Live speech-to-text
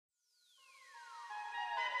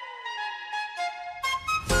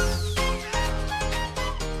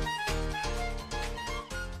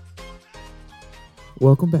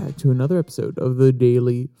Welcome back to another episode of the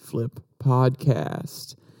DailyFlip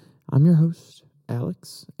podcast. I'm your host,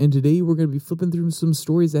 Alex, and today we're going to be flipping through some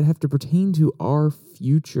stories that have to pertain to our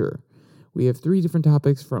future. We have three different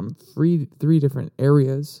topics from three different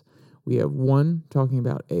areas. We have one talking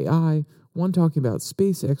about AI, one talking about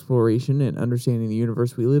space exploration and understanding the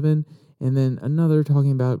universe we live in, and then another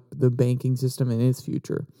talking about the banking system and its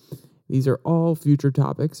future. These are all future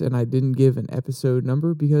topics, and I didn't give an episode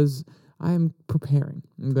number because I'm preparing.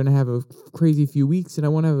 I'm going to have a crazy few weeks, and I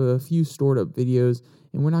want to have a few stored up videos,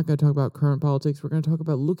 and we're not going to talk about current politics. We're going to talk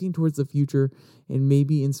about looking towards the future and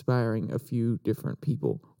maybe inspiring a few different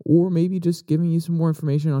people, or maybe just giving you some more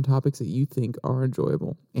information on topics that you think are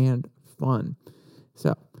enjoyable and fun.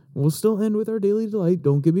 So we'll still end with our daily delight,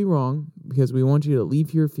 don't get me wrong, because we want you to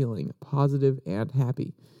leave here feeling positive and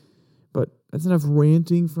happy. But that's enough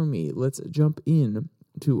ranting from me. Let's jump in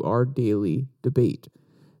to our daily debate.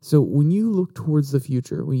 So when you look towards the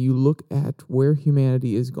future, when you look at where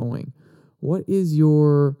humanity is going, what is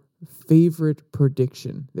your favorite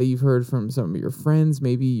prediction that you've heard from some of your friends,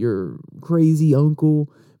 maybe your crazy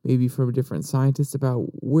uncle, maybe from different scientists about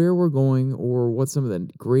where we're going or what some of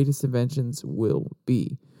the greatest inventions will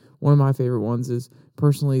be? One of my favorite ones is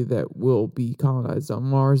personally that we'll be colonized on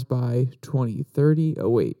Mars by 2030. Oh,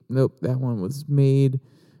 wait, nope, that one was made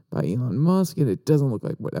by Elon Musk, and it doesn't look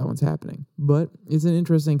like that one's happening. But it's an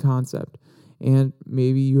interesting concept, and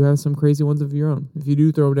maybe you have some crazy ones of your own. If you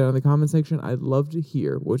do, throw them down in the comment section. I'd love to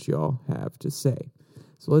hear what y'all have to say.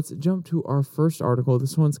 So let's jump to our first article.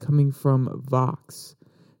 This one's coming from Vox.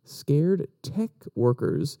 Scared tech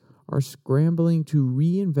workers are scrambling to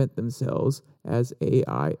reinvent themselves as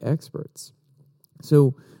AI experts.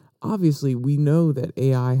 So obviously, we know that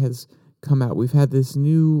AI has come out. We've had this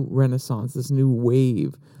new renaissance, this new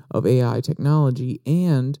wave of AI technology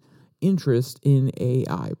and interest in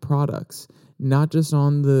AI products, not just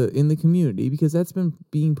in the community, because that's been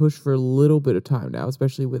being pushed for a little bit of time now,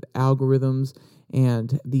 especially with algorithms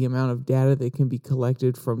and the amount of data that can be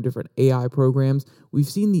collected from different AI programs. We've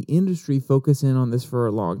seen the industry focus in on this for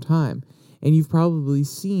a long time, and you've probably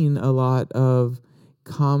seen a lot of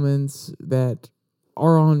comments that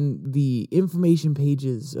are on the information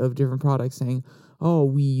pages of different products saying, oh,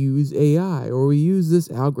 we use AI or we use this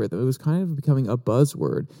algorithm. It was kind of becoming a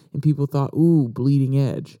buzzword, and people thought, ooh, bleeding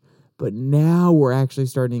edge. But now we're actually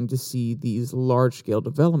starting to see these large-scale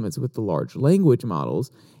developments with the large language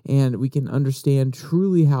models, and we can understand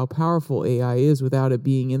truly how powerful AI is without it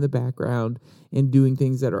being in the background and doing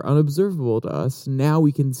things that are unobservable to us. Now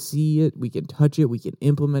we can see it, we can touch it, we can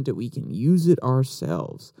implement it, we can use it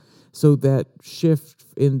ourselves. So that shift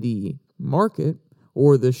in the market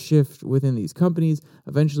or the shift within these companies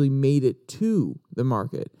eventually made it to the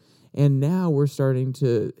market. And now we're starting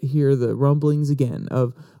to hear the rumblings again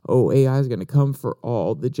of, oh, AI is going to come for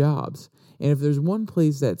all the jobs. And if there's one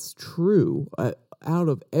place that's true out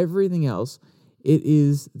of everything else, it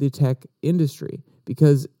is the tech industry,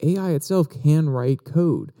 because AI itself can write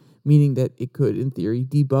code, meaning that it could, in theory,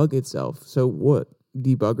 debug itself. So what?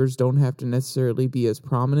 Debuggers don't have to necessarily be as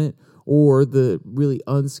prominent, or the really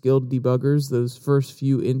unskilled debuggers, those first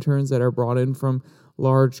few interns that are brought in from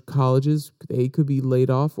large colleges, they could be laid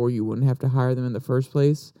off, or you wouldn't have to hire them in the first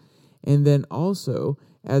place. And then also,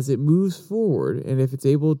 as it moves forward, and if it's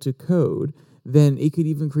able to code, then it could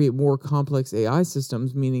even create more complex AI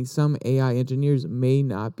systems, meaning some AI engineers may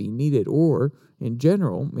not be needed, or in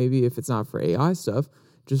general, maybe if it's not for AI stuff,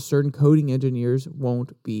 just certain coding engineers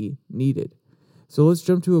won't be needed. So let's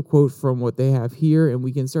jump to a quote from what they have here, and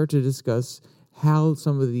we can start to discuss how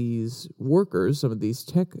some of these workers, some of these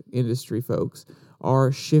tech industry folks,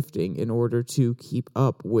 are shifting in order to keep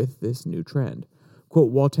up with this new trend.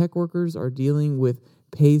 Quote, while tech workers are dealing with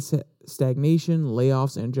pay stagnation,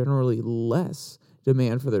 layoffs, and generally less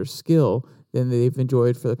demand for their skill than they've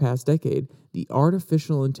enjoyed for the past decade, the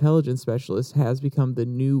artificial intelligence specialist has become the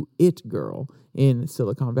new it girl in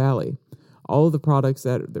Silicon Valley. All of the products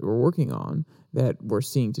that we're working on, that we're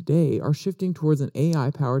seeing today, are shifting towards an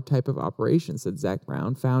AI-powered type of operation, said Zach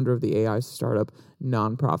Brown, founder of the AI startup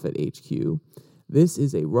nonprofit HQ. This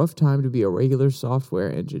is a rough time to be a regular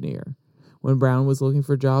software engineer. When Brown was looking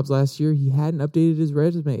for jobs last year, he hadn't updated his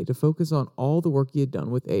resume to focus on all the work he had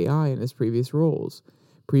done with AI in his previous roles.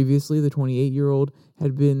 Previously, the 28-year-old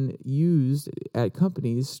had been used at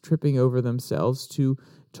companies tripping over themselves to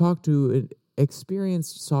talk to an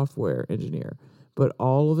experienced software engineer, but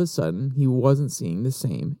all of a sudden, he wasn't seeing the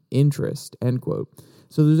same interest, end quote.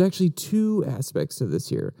 So there's actually two aspects to this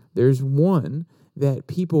here. There's one, that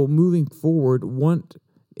people moving forward want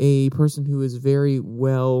a person who is very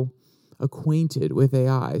well acquainted with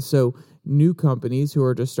AI. So new companies who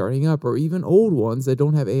are just starting up, or even old ones that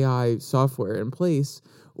don't have AI software in place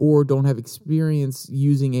or don't have experience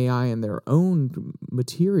using AI in their own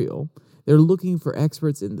material, they're looking for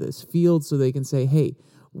experts in this field so they can say, hey,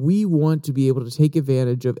 we want to be able to take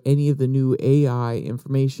advantage of any of the new AI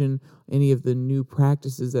information, any of the new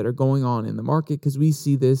practices that are going on in the market, because we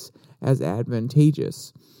see this as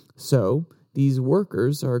advantageous. So these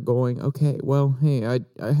workers are going, okay, well, hey, I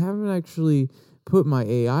haven't actually put my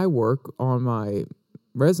AI work on my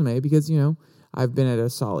resume because, I've been at a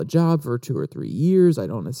solid job for 2 or 3 years. I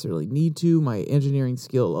don't necessarily need to. My engineering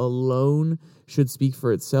skill alone should speak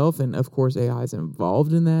for itself. And of course, AI is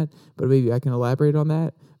involved in that, but maybe I can elaborate on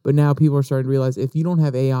that. But now people are starting to realize if you don't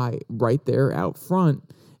have AI right there out front,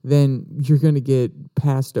 then you're going to get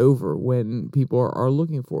passed over when people are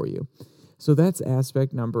looking for you. So that's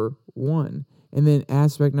aspect number one. And then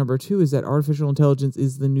aspect number two is that artificial intelligence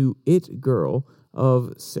is the new it girl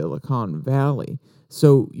of Silicon Valley.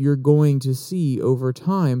 So you're going to see over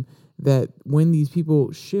time that when these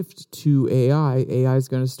people shift to AI is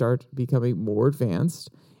going to start becoming more advanced.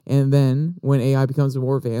 And then when AI becomes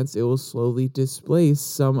more advanced, it will slowly displace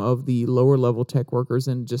some of the lower level tech workers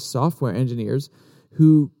and just software engineers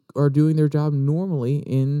who are doing their job normally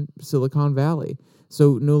in Silicon Valley.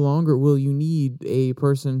 So no longer will you need a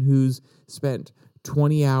person who's spent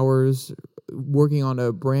 20 hours working on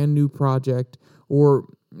a brand new project, or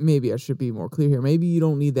maybe I should be more clear here. Maybe you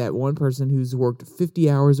don't need that one person who's worked 50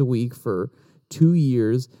 hours a week for 2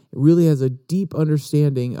 years, really has a deep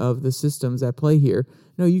understanding of the systems at play here.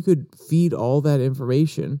 No, you could feed all that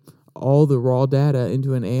information, all the raw data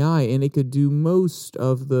into an AI, and it could do most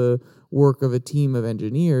of the work of a team of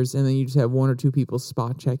engineers, and then you just have 1 or 2 people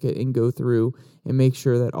spot check it and go through and make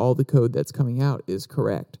sure that all the code that's coming out is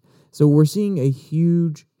correct. So we're seeing a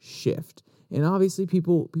huge shift, and obviously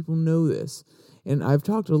people know this. And I've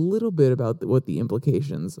talked a little bit about what the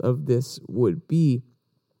implications of this would be,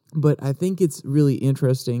 but I think it's really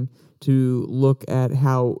interesting to look at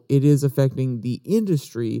how it is affecting the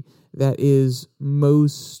industry that is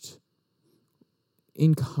most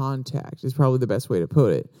in contact, is probably the best way to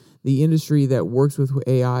put it. The industry that works with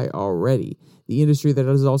AI already. The industry that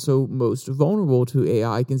is also most vulnerable to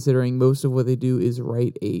AI, considering most of what they do is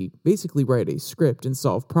basically write a script and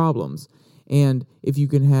solve problems. And if you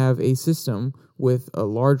can have a system with a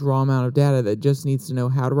large raw amount of data that just needs to know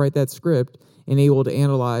how to write that script and able to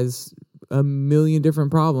analyze a million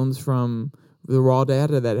different problems from the raw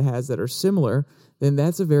data that it has that are similar, then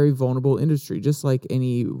that's a very vulnerable industry, just like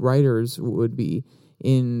any writers would be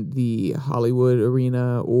in the Hollywood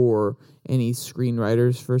arena or any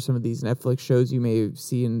screenwriters for some of these Netflix shows you may have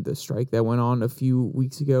seen the strike that went on a few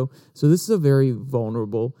weeks ago. So this is a very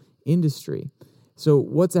vulnerable industry. So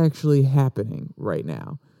what's actually happening right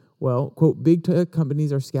now? Well, quote, big tech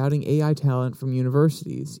companies are scouting AI talent from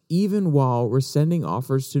universities, even while rescinding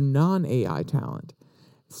offers to non-AI talent,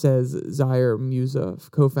 says Zaire Musa,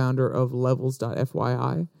 co-founder of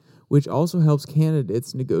Levels.fyi, which also helps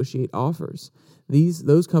candidates negotiate offers.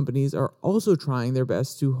 Those companies are also trying their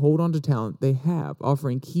best to hold on to talent they have,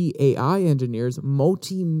 offering key AI engineers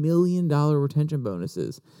multi-million-dollar retention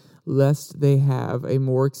bonuses, lest they have a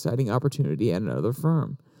more exciting opportunity at another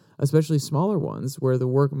firm, especially smaller ones where the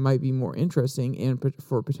work might be more interesting and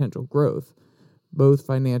for potential growth, both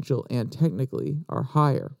financial and technically, are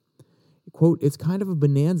higher. Quote, it's kind of a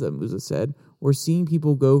bonanza, Musa said. We're seeing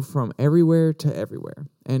people go from everywhere to everywhere,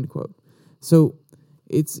 end quote. So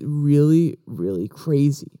it's really, really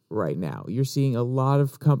crazy right now. You're seeing a lot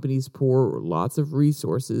of companies pour lots of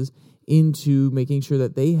resources into making sure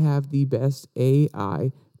that they have the best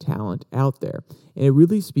AI talent out there. And it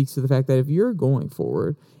really speaks to the fact that if you're going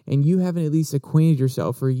forward and you haven't at least acquainted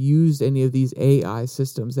yourself or used any of these AI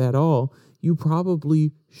systems at all, you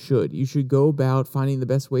probably should. You should go about finding the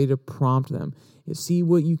best way to prompt them. See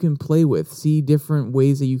what you can play with. See different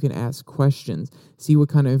ways that you can ask questions. See what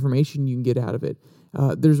kind of information you can get out of it.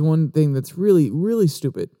 There's one thing that's really, really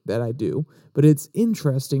stupid that I do, but it's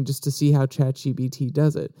interesting just to see how ChatGPT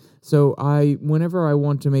does it. So whenever I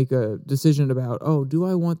want to make a decision about, do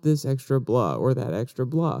I want this extra blah or that extra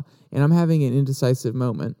blah? And I'm having an indecisive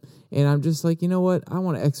moment, and I'm just like, you know what? I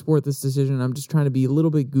want to export this decision. I'm just trying to be a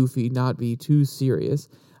little bit goofy, not be too serious.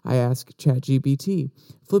 I ask ChatGPT,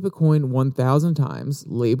 flip a coin 1,000 times,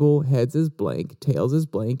 label heads as blank, tails as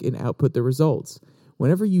blank, and output the results.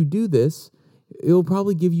 Whenever you do this, it'll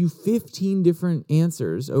probably give you 15 different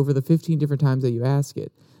answers over the 15 different times that you ask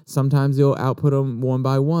it. Sometimes it'll output them one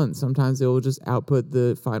by one. Sometimes it'll just output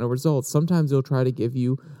the final results. Sometimes it'll try to give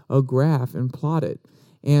you a graph and plot it.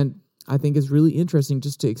 And I think is really interesting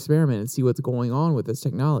just to experiment and see what's going on with this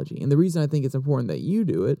technology. And the reason I think it's important that you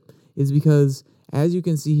do it is because, as you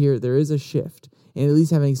can see here, there is a shift. And at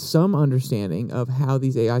least having some understanding of how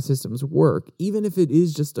these AI systems work, even if it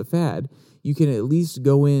is just a fad, you can at least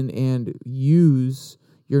go in and use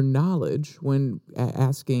your knowledge when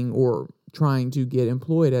asking or trying to get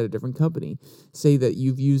employed at a different company. Say that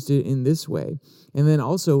you've used it in this way. And then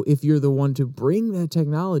also, if you're the one to bring that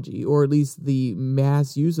technology, or at least the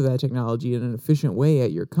mass use of that technology in an efficient way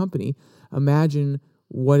at your company, imagine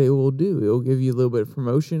what it will do. It will give you a little bit of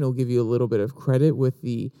promotion. It will give you a little bit of credit with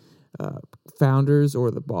the founders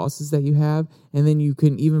or the bosses that you have. And then you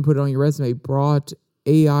can even put it on your resume, brought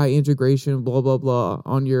AI integration, blah, blah, blah,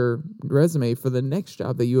 on your resume for the next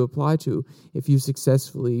job that you apply to if you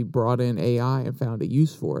successfully brought in AI and found a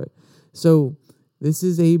use for it. So this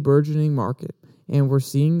is a burgeoning market, and we're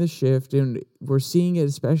seeing the shift, and we're seeing it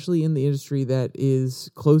especially in the industry that is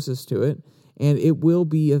closest to it, and it will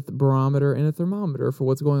be a barometer and a thermometer for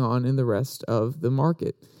what's going on in the rest of the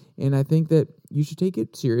market. And I think that you should take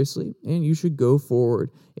it seriously and you should go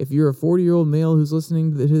forward. If you're a 40-year-old male who's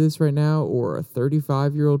listening to this right now, or a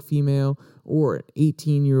 35-year-old female, or an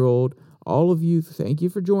 18-year-old, all of you, thank you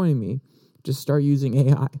for joining me. Just start using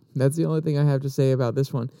AI. That's the only thing I have to say about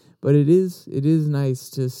this one. But it is nice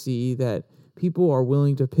to see that people are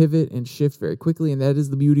willing to pivot and shift very quickly, and that is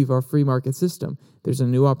the beauty of our free market system. There's a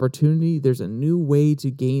new opportunity. There's a new way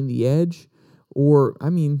to gain the edge. Or,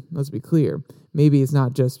 let's be clear, maybe it's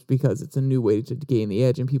not just because it's a new way to gain the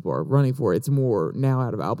edge and people are running for it. It's more now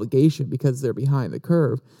out of obligation because they're behind the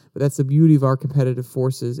curve. But that's the beauty of our competitive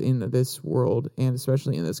forces in this world, and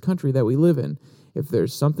especially in this country that we live in. If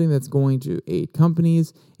there's something that's going to aid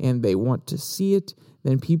companies and they want to see it,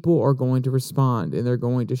 then people are going to respond and they're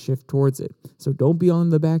going to shift towards it. So don't be on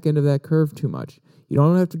the back end of that curve too much. You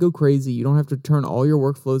don't have to go crazy. You don't have to turn all your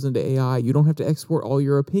workflows into AI. You don't have to export all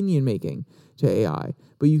your opinion making to AI,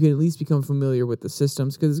 but you can at least become familiar with the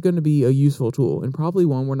systems, because it's going to be a useful tool, and probably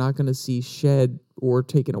one we're not going to see shed or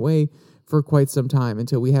taken away for quite some time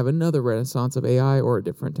until we have another renaissance of AI or a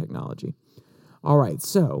different technology. All right,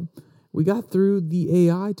 so we got through the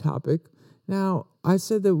AI topic. Now, I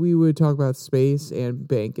said that we would talk about space and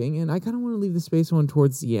banking, and I kind of want to leave the space one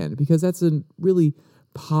towards the end because that's a really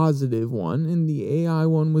positive one, and the AI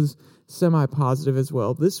one was semi-positive as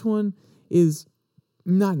well. This one is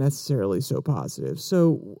not necessarily so positive.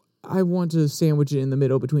 So I want to sandwich it in the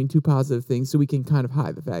middle between two positive things so we can kind of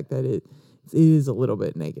hide the fact that it is a little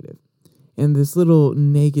bit negative. And this little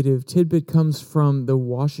negative tidbit comes from the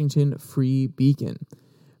Washington Free Beacon.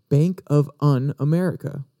 Bank of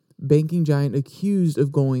Un-America. Banking giant accused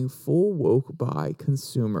of going full woke by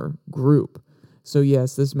consumer group. So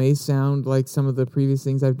yes, this may sound like some of the previous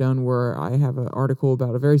things I've done where I have an article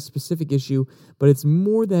about a very specific issue, but it's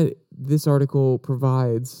more that this article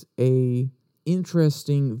provides a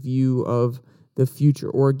interesting view of the future,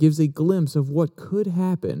 or gives a glimpse of what could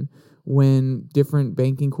happen when different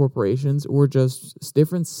banking corporations or just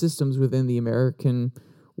different systems within the American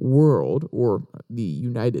world, or the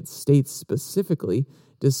United States specifically,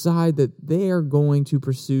 decide that they are going to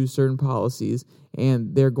pursue certain policies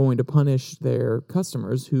and they're going to punish their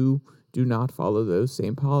customers who do not follow those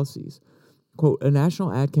same policies. Quote, a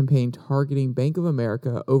national ad campaign targeting Bank of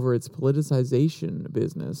America over its politicization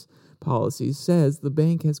business policies says the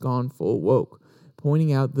bank has gone full woke,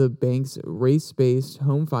 pointing out the bank's race-based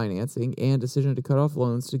home financing and decision to cut off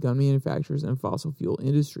loans to gun manufacturers and fossil fuel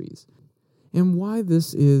industries. And why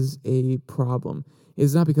this is a problem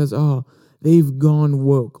is not because, they've gone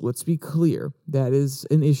woke. Let's be clear. That is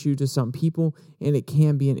an issue to some people, and it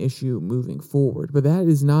can be an issue moving forward. But that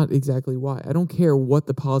is not exactly why. I don't care what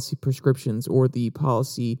the policy prescriptions or the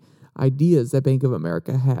policy ideas that Bank of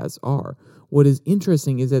America has are. What is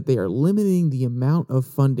interesting is that they are limiting the amount of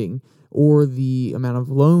funding or the amount of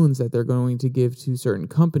loans that they're going to give to certain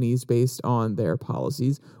companies based on their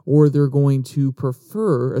policies, or they're going to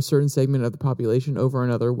prefer a certain segment of the population over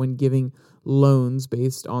another when giving loans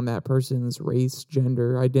based on that person's race,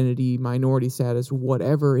 gender, identity, minority status,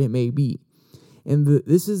 whatever it may be. And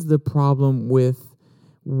this is the problem with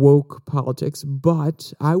woke politics,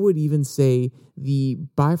 but I would even say the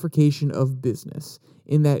bifurcation of business,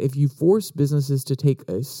 in that if you force businesses to take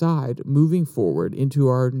a side moving forward into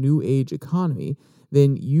our new age economy,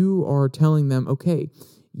 then you are telling them, okay,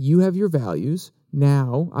 you have your values.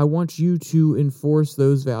 Now, I want you to enforce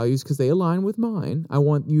those values because they align with mine. I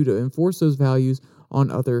want you to enforce those values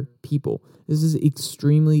on other people. This is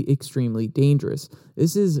extremely, extremely dangerous.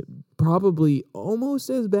 This is probably almost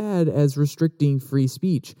as bad as restricting free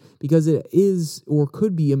speech, because it is or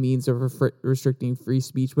could be a means of restricting free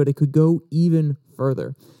speech, but it could go even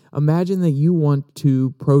further. Imagine that you want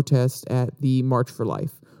to protest at the March for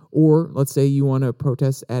Life, or let's say you want to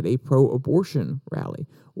protest at a pro-abortion rally,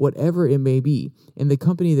 whatever it may be. And the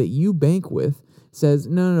company that you bank with says,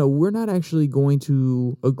 no, we're not actually going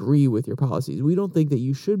to agree with your policies. We don't think that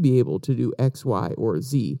you should be able to do X, Y, or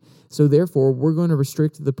Z. So therefore, we're going to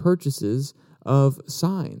restrict the purchases of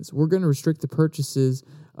signs. We're going to restrict the purchases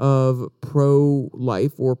of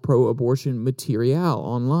pro-life or pro-abortion material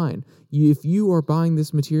online. If you are buying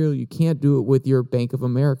this material, you can't do it with your Bank of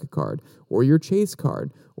America card or your Chase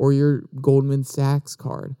card or your Goldman Sachs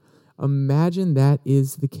card. Imagine that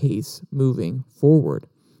is the case moving forward.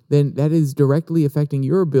 Then that is directly affecting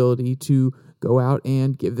your ability to go out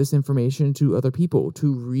and give this information to other people,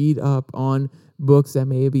 to read up on books that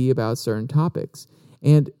may be about certain topics.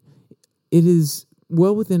 And it is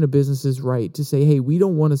well within a business's right to say, hey, we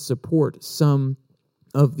don't want to support some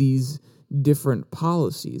of these different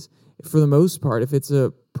policies. For the most part, if it's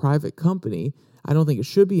a private company, I don't think it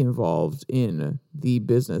should be involved in the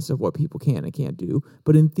business of what people can and can't do.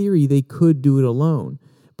 But in theory, they could do it alone.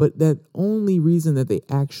 But that only reason that they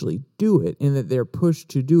actually do it and that they're pushed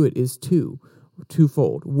to do it is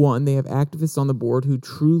twofold. One, they have activists on the board who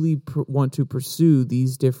truly want to pursue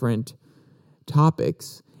these different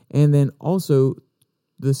topics. And then also,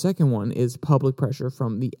 the second one is public pressure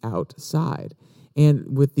from the outside.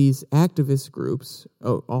 And with these activist groups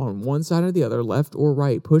on one side or the other, left or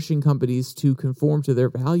right, pushing companies to conform to their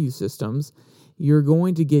value systems, you're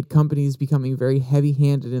going to get companies becoming very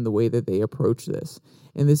heavy-handed in the way that they approach this.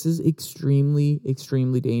 And this is extremely,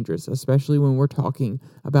 extremely dangerous, especially when we're talking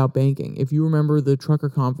about banking. If you remember the trucker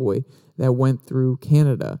convoy that went through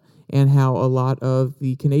Canada and how a lot of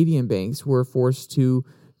the Canadian banks were forced to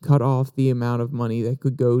cut off the amount of money that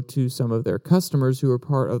could go to some of their customers who were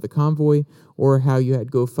part of the convoy, or how you had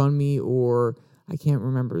GoFundMe, or I can't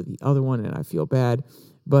remember the other one and I feel bad,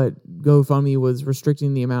 but GoFundMe was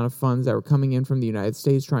restricting the amount of funds that were coming in from the United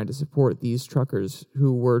States trying to support these truckers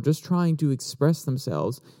who were just trying to express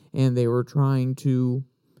themselves, and they were trying to,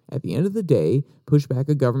 at the end of the day, push back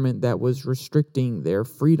a government that was restricting their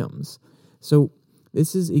freedoms. So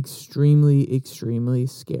this is extremely, extremely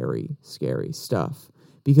scary stuff.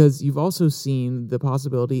 Because you've also seen the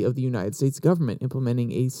possibility of the United States government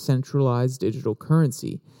implementing a centralized digital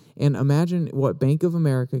currency. And imagine what Bank of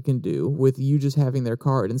America can do with you just having their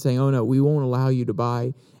card and saying, oh no, we won't allow you to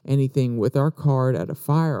buy anything with our card at a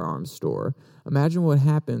firearms store. Imagine what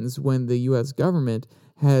happens when the U.S. government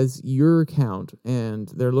has your account and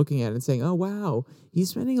they're looking at it and saying, oh wow,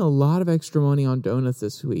 he's spending a lot of extra money on donuts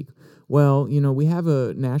this week. Well, we have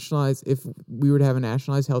if we were to have a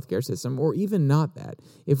nationalized healthcare system, or even not that,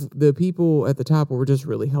 if the people at the top were just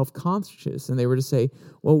really health conscious and they were to say,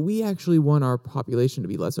 well, we actually want our population to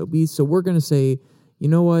be less obese, so we're going to say, you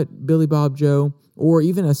know what, Billy Bob Joe, or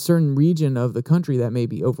even a certain region of the country that may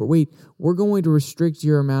be overweight, we're going to restrict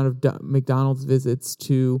your amount of McDonald's visits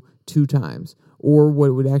to 2 times. Or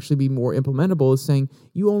what would actually be more implementable is saying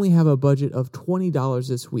you only have a budget of $20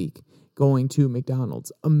 this week going to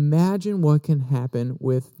McDonald's. Imagine what can happen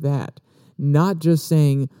with that. Not just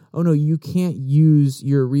saying, oh no, you can't use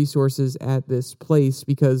your resources at this place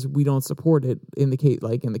because we don't support it in the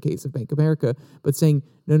case of Bank of America, but saying,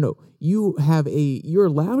 no, you're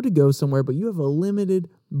allowed to go somewhere, but you have a limited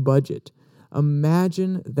budget.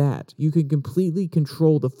 Imagine that. You can completely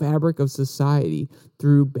control the fabric of society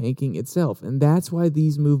through banking itself. And that's why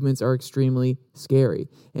these movements are extremely scary.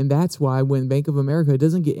 And that's why when Bank of America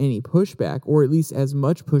doesn't get any pushback, or at least as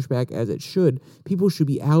much pushback as it should, people should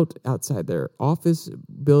be outside their office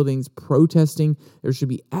buildings protesting. There should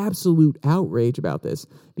be absolute outrage about this.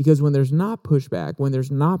 Because when there's not pushback, when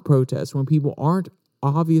there's not protest, when people aren't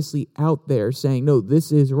obviously out there saying, no,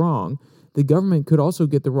 this is wrong, the government could also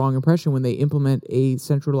get the wrong impression when they implement a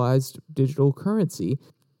centralized digital currency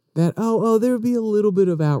that, there would be a little bit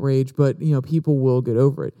of outrage, but, people will get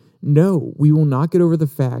over it. No, we will not get over the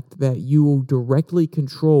fact that you will directly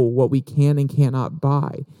control what we can and cannot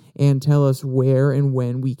buy and tell us where and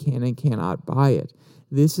when we can and cannot buy it.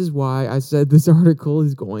 This is why I said this article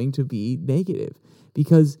is going to be negative,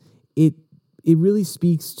 because it really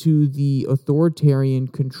speaks to the authoritarian,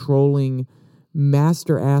 controlling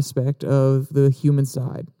master aspect of the human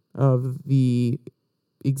side of the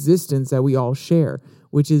existence that we all share,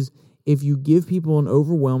 which is if you give people an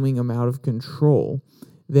overwhelming amount of control,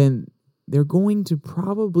 then they're going to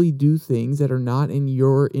probably do things that are not in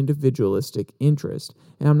your individualistic interest.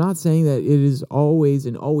 And I'm not saying that it is always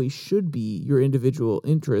and always should be your individual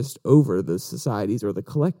interest over the societies or the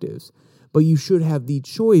collectives, but you should have the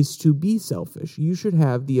choice to be selfish. You should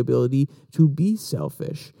have the ability to be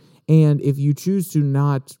selfish. And if you choose to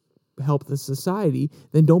not help the society,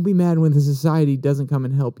 then don't be mad when the society doesn't come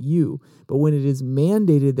and help you. But when it is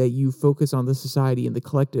mandated that you focus on the society and the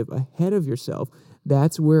collective ahead of yourself,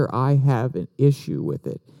 that's where I have an issue with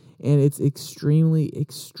it. And it's extremely,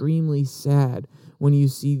 extremely sad when you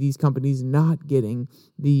see these companies not getting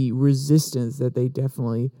the resistance that they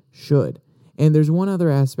definitely should. And there's one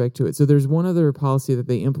other aspect to it. So there's one other policy that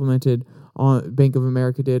they implemented on Bank of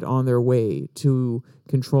America did on their way to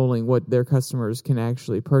controlling what their customers can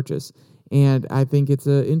actually purchase. And I think it's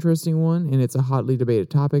an interesting one, and it's a hotly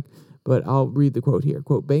debated topic, but I'll read the quote here.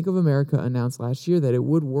 Quote, Bank of America announced last year that it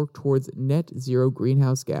would work towards net zero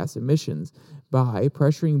greenhouse gas emissions by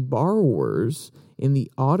pressuring borrowers in the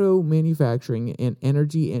auto manufacturing and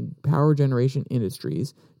energy and power generation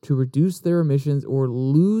industries to reduce their emissions or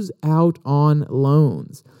lose out on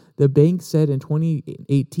loans. The bank said in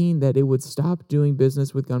 2018 that it would stop doing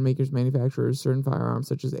business with gun makers, manufacturers, certain firearms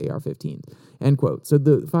such as AR-15s, end quote. So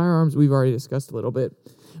the firearms we've already discussed a little bit.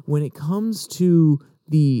 When it comes to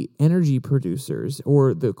the energy producers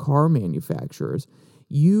or the car manufacturers,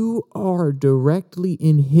 you are directly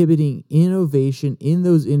inhibiting innovation in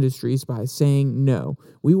those industries by saying, no,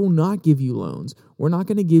 we will not give you loans. We're not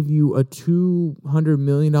going to give you a $200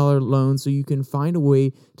 million loan so you can find a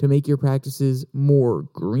way to make your practices more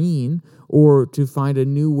green or to find a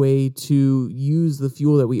new way to use the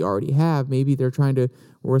fuel that we already have. Maybe they're trying to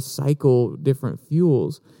recycle different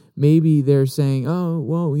fuels. Maybe they're saying, oh,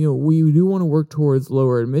 well, we do want to work towards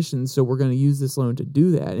lower emissions, so we're going to use this loan to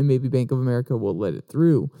do that. And maybe Bank of America will let it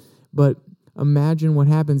through. But imagine what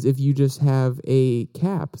happens if you just have a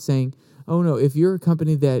cap saying, oh, no, if you're a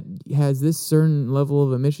company that has this certain level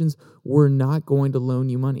of emissions, we're not going to loan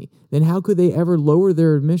you money. Then how could they ever lower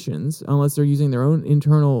their emissions unless they're using their own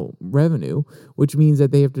internal revenue, which means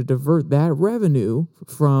that they have to divert that revenue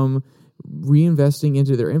from reinvesting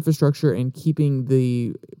into their infrastructure and keeping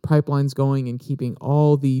the pipelines going and keeping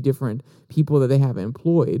all the different people that they have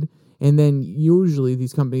employed. And then usually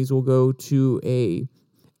these companies will go to a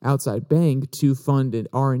outside bank to fund an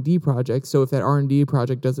R&D project. So if that R&D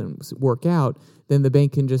project doesn't work out, then the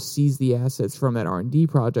bank can just seize the assets from that R&D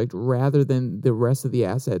project rather than the rest of the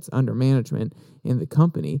assets under management in the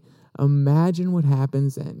company. Imagine what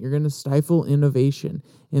happens then. You're going to stifle innovation,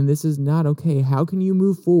 and this is not okay. How can you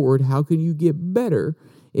move forward? How can you get better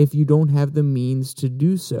if you don't have the means to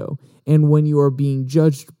do so? And when you are being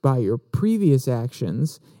judged by your previous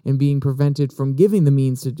actions and being prevented from giving the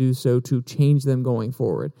means to do so to change them going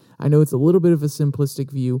forward. I know it's a little bit of a simplistic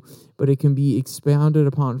view, but it can be expounded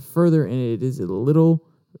upon further, and it is a little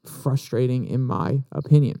frustrating in my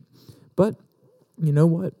opinion. But you know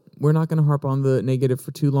what? We're not going to harp on the negative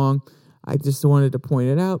for too long. I just wanted to point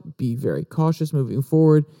it out. Be very cautious moving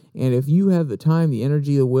forward. And if you have the time, the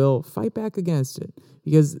energy, the will, fight back against it.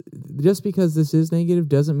 Because just because this is negative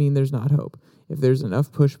doesn't mean there's not hope. If there's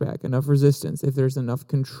enough pushback, enough resistance, if there's enough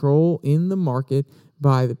control in the market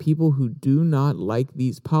by the people who do not like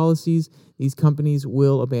these policies, these companies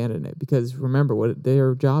will abandon it. Because remember, what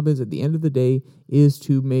their job is at the end of the day is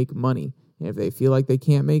to make money. And if they feel like they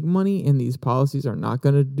can't make money and these policies are not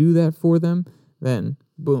going to do that for them, then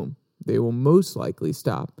boom, they will most likely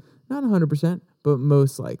stop. Not 100%, but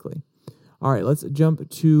most likely. All right, let's jump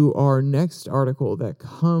to our next article that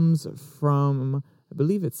comes from, I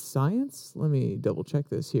believe it's Science. Let me double check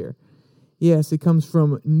this here. Yes, it comes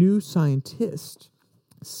from New Scientist.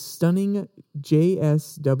 Stunning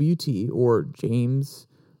JSWT, or James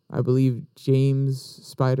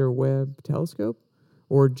Spider Webb Telescope,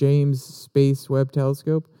 or James Space Webb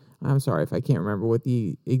Telescope. I'm sorry if I can't remember what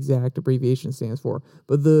the exact abbreviation stands for.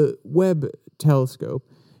 But the Webb Telescope,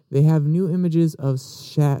 they have new images of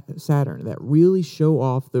Saturn that really show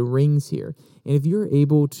off the rings here. And if you're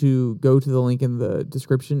able to go to the link in the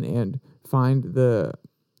description and find the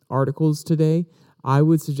articles today, I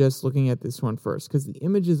would suggest looking at this one first because the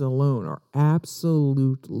images alone are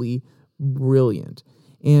absolutely brilliant.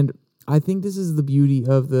 And I think this is the beauty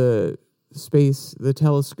of the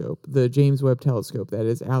telescope, the James Webb Telescope that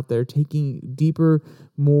is out there taking deeper,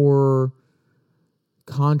 more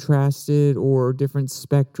contrasted or different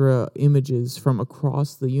spectra images from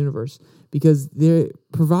across the universe, because it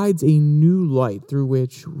provides a new light through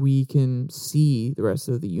which we can see the rest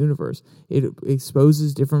of the universe. It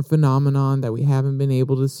exposes different phenomenon that we haven't been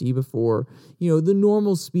able to see before. The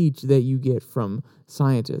normal speech that you get from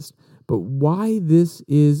scientists. But why this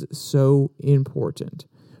is so important?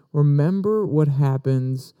 Remember what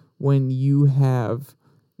happens when you have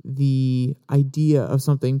the idea of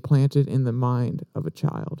something planted in the mind of a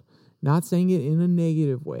child. Not saying it in a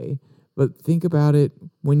negative way, but think about it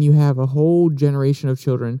when you have a whole generation of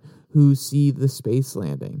children who see the space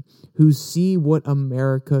landing, who see what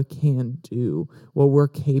America can do, what we're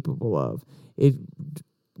capable of. It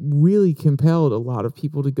really compelled a lot of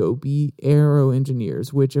people to go be aero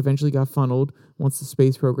engineers, which eventually got funneled once the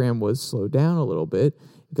space program was slowed down a little bit.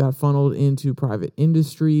 It got funneled into private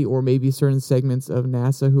industry or maybe certain segments of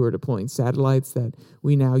NASA who are deploying satellites that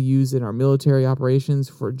we now use in our military operations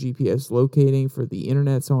for GPS locating, for the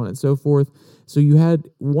internet, so on and so forth. So you had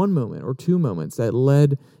one moment or two moments that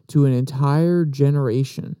led to an entire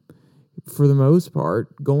generation, for the most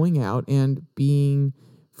part, going out and being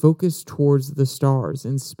focused towards the stars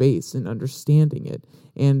and space and understanding it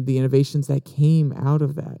and the innovations that came out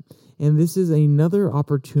of that. And this is another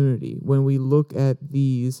opportunity when we look at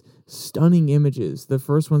these stunning images, the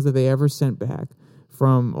first ones that they ever sent back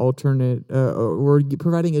from alternate, or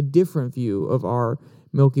providing a different view of our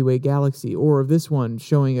Milky Way galaxy, or of this one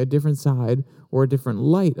showing a different side or a different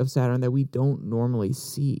light of Saturn that we don't normally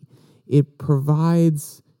see. It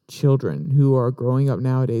provides children who are growing up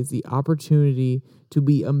nowadays the opportunity to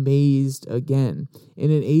be amazed again.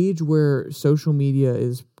 In an age where social media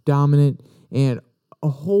is dominant and a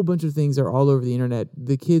whole bunch of things are all over the internet,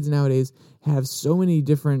 the kids nowadays have so many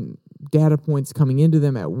different data points coming into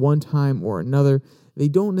them at one time or another. They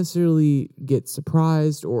don't necessarily get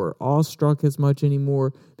surprised or awestruck as much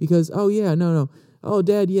anymore because, oh yeah, no. Oh,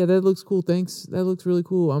 Dad, yeah, that looks cool. Thanks. That looks really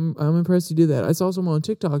cool. I'm impressed you did that. I saw someone on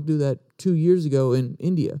TikTok do that 2 years ago in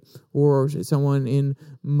India or someone in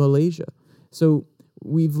Malaysia. So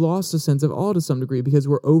we've lost a sense of awe to some degree because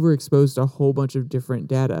we're overexposed to a whole bunch of different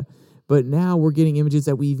data. But now we're getting images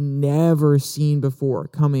that we've never seen before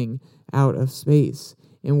coming out of space.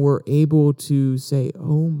 And we're able to say,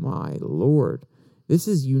 oh my Lord, this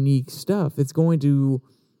is unique stuff. It's going to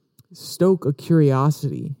stoke a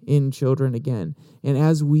curiosity in children again. And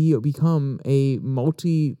as we become a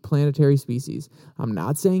multi-planetary species, I'm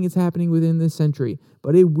not saying it's happening within this century,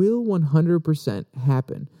 but it will 100%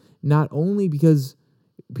 happen. Not only because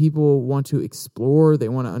people want to explore, they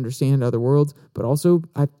want to understand other worlds, but also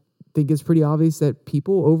I think it's pretty obvious that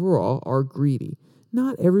people overall are greedy.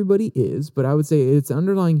 Not everybody is, but I would say it's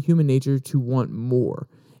underlying human nature to want more.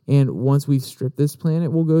 And once we've stripped this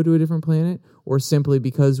planet, we'll go to a different planet, or simply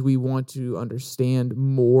because we want to understand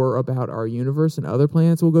more about our universe and other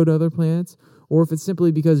planets, we'll go to other planets. Or if it's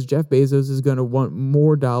simply because Jeff Bezos is going to want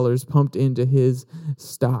more dollars pumped into his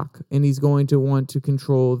stock and he's going to want to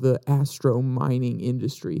control the astro mining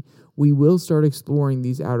industry, we will start exploring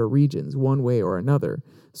these outer regions one way or another.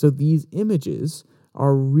 So these images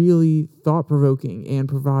are really thought-provoking and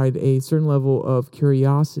provide a certain level of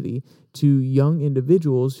curiosity to young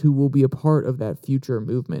individuals who will be a part of that future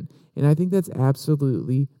movement. And I think that's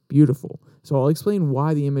absolutely beautiful. So I'll explain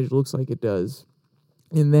why the image looks like it does,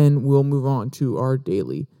 and then we'll move on to our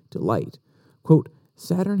daily delight. Quote,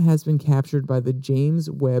 Saturn has been captured by the James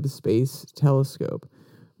Webb Space Telescope.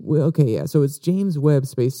 Well, okay, yeah, so it's James Webb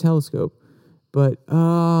Space Telescope. But,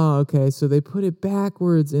 okay, so they put it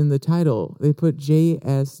backwards in the title. They put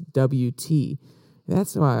JSWT.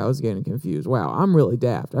 That's why I was getting confused. Wow, I'm really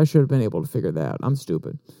daft. I should have been able to figure that out. I'm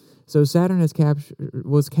stupid. So Saturn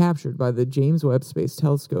was captured by the James Webb Space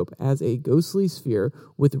Telescope as a ghostly sphere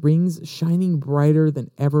with rings shining brighter than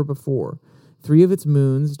ever before. 3 of its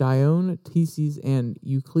moons, Dione, Thetis, and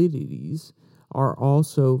Euclides, are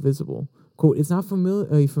also visible. Quote, it's not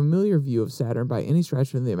a familiar view of Saturn by any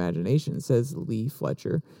stretch of the imagination, says Lee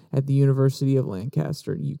Fletcher at the University of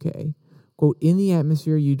Lancaster, UK. Quote, in the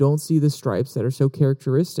atmosphere, you don't see the stripes that are so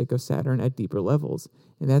characteristic of Saturn at deeper levels.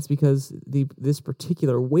 And that's because this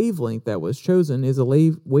particular wavelength that was chosen is a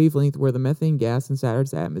wavelength where the methane gas in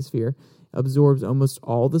Saturn's atmosphere absorbs almost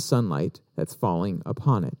all the sunlight that's falling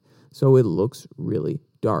upon it. So it looks really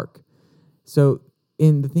dark.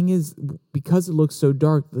 And the thing is, because it looks so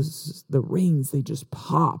dark, the rings, they just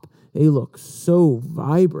pop. They look so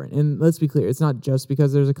vibrant. And let's be clear, it's not just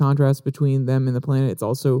because there's a contrast between them and the planet. It's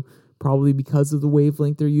also probably because of the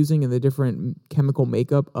wavelength they're using and the different chemical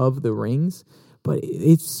makeup of the rings. But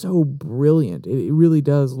it's so brilliant. It really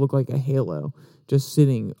does look like a halo just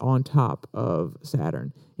sitting on top of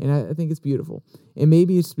Saturn. And I think it's beautiful. And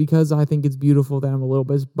maybe it's because I think it's beautiful that I'm a little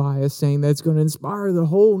bit biased saying that it's going to inspire the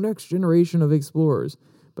whole next generation of explorers.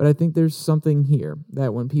 But I think there's something here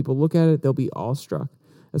that when people look at it, they'll be awestruck,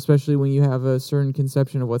 especially when you have a certain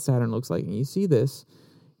conception of what Saturn looks like. And you see this,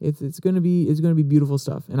 it's going to be beautiful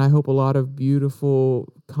stuff. And I hope a lot of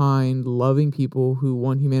beautiful, kind, loving people who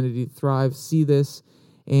want humanity to thrive see this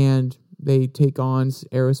and they take on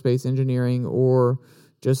aerospace engineering or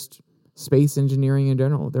just space engineering in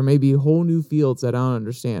general. There may be whole new fields that I don't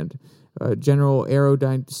understand. General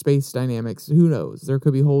space dynamics, who knows? There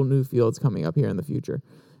could be whole new fields coming up here in the future.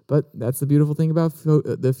 But that's the beautiful thing about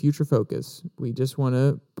the future focus. We just want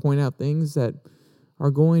to point out things that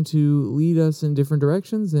are going to lead us in different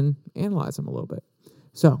directions and analyze them a little bit.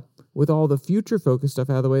 So, with all the future focus stuff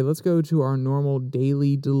out of the way, let's go to our normal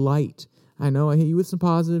daily delight. I know I hit you with some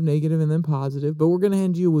positive, negative, and then positive, but we're going to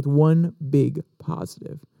end you with one big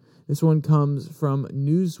positive. This one comes from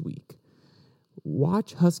Newsweek.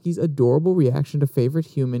 Watch Husky's adorable reaction to favorite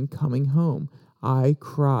human coming home. I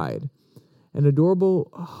cried. An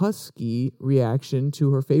adorable husky reaction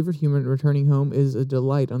to her favorite human returning home is a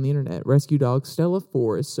delight on the internet. Rescue dog Stella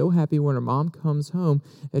 4 is so happy when her mom comes home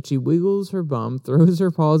that she wiggles her bum, throws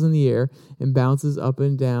her paws in the air, and bounces up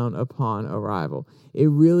and down upon arrival. It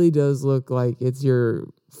really does look like it's your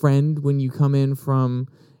friend when you come in from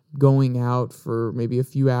going out for maybe a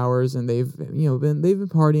few hours and they've been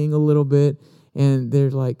partying a little bit, and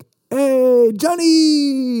they're like, "Hey,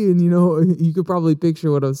 Johnny!" And, you could probably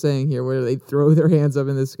picture what I'm saying here, where they throw their hands up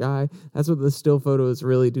in the sky. That's what the still photos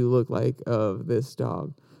really do look like of this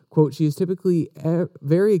dog. Quote, "She is typically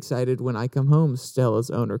very excited when I come home," Stella's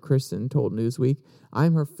owner, Kristen, told Newsweek.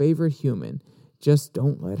 "I'm her favorite human. Just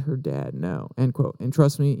don't let her dad know," end quote. And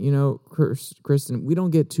trust me, Kristen, we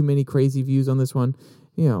don't get too many crazy views on this one.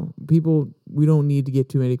 We don't need to get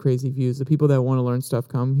too many crazy views. The people that want to learn stuff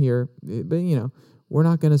come here, but, we're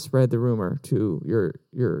not going to spread the rumor to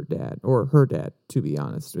your dad or her dad, to be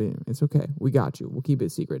honest. It's okay. We got you. We'll keep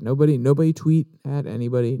it secret. Nobody tweet at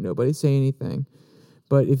anybody. Nobody say anything.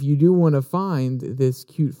 But if you do want to find this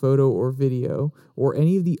cute photo or video or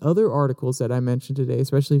any of the other articles that I mentioned today,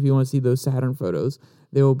 especially if you want to see those Saturn photos,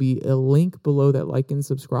 there will be a link below that like and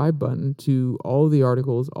subscribe button to all of the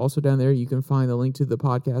articles. Also down there, you can find the link to the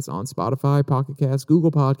podcast on Spotify, Pocket Cast,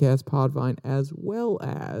 Google Podcasts, Podvine, as well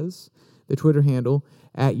as the Twitter handle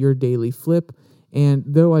at Your Daily Flip. And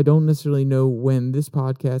though I don't necessarily know when this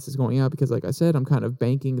podcast is going out, because like I said, I'm kind of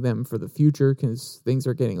banking them for the future because things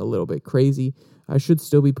are getting a little bit crazy, I should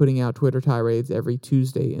still be putting out Twitter tirades every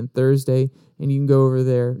Tuesday and Thursday. And you can go over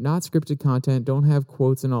there, not scripted content, don't have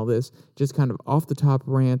quotes and all this, just kind of off the top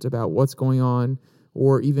rant about what's going on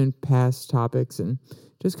or even past topics and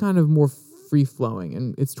just kind of more free flowing.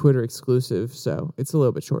 And it's Twitter exclusive, so it's a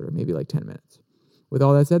little bit shorter, maybe like 10 minutes. With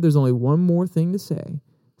all that said, there's only one more thing to say.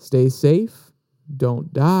 Stay safe.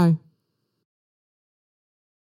 Don't die.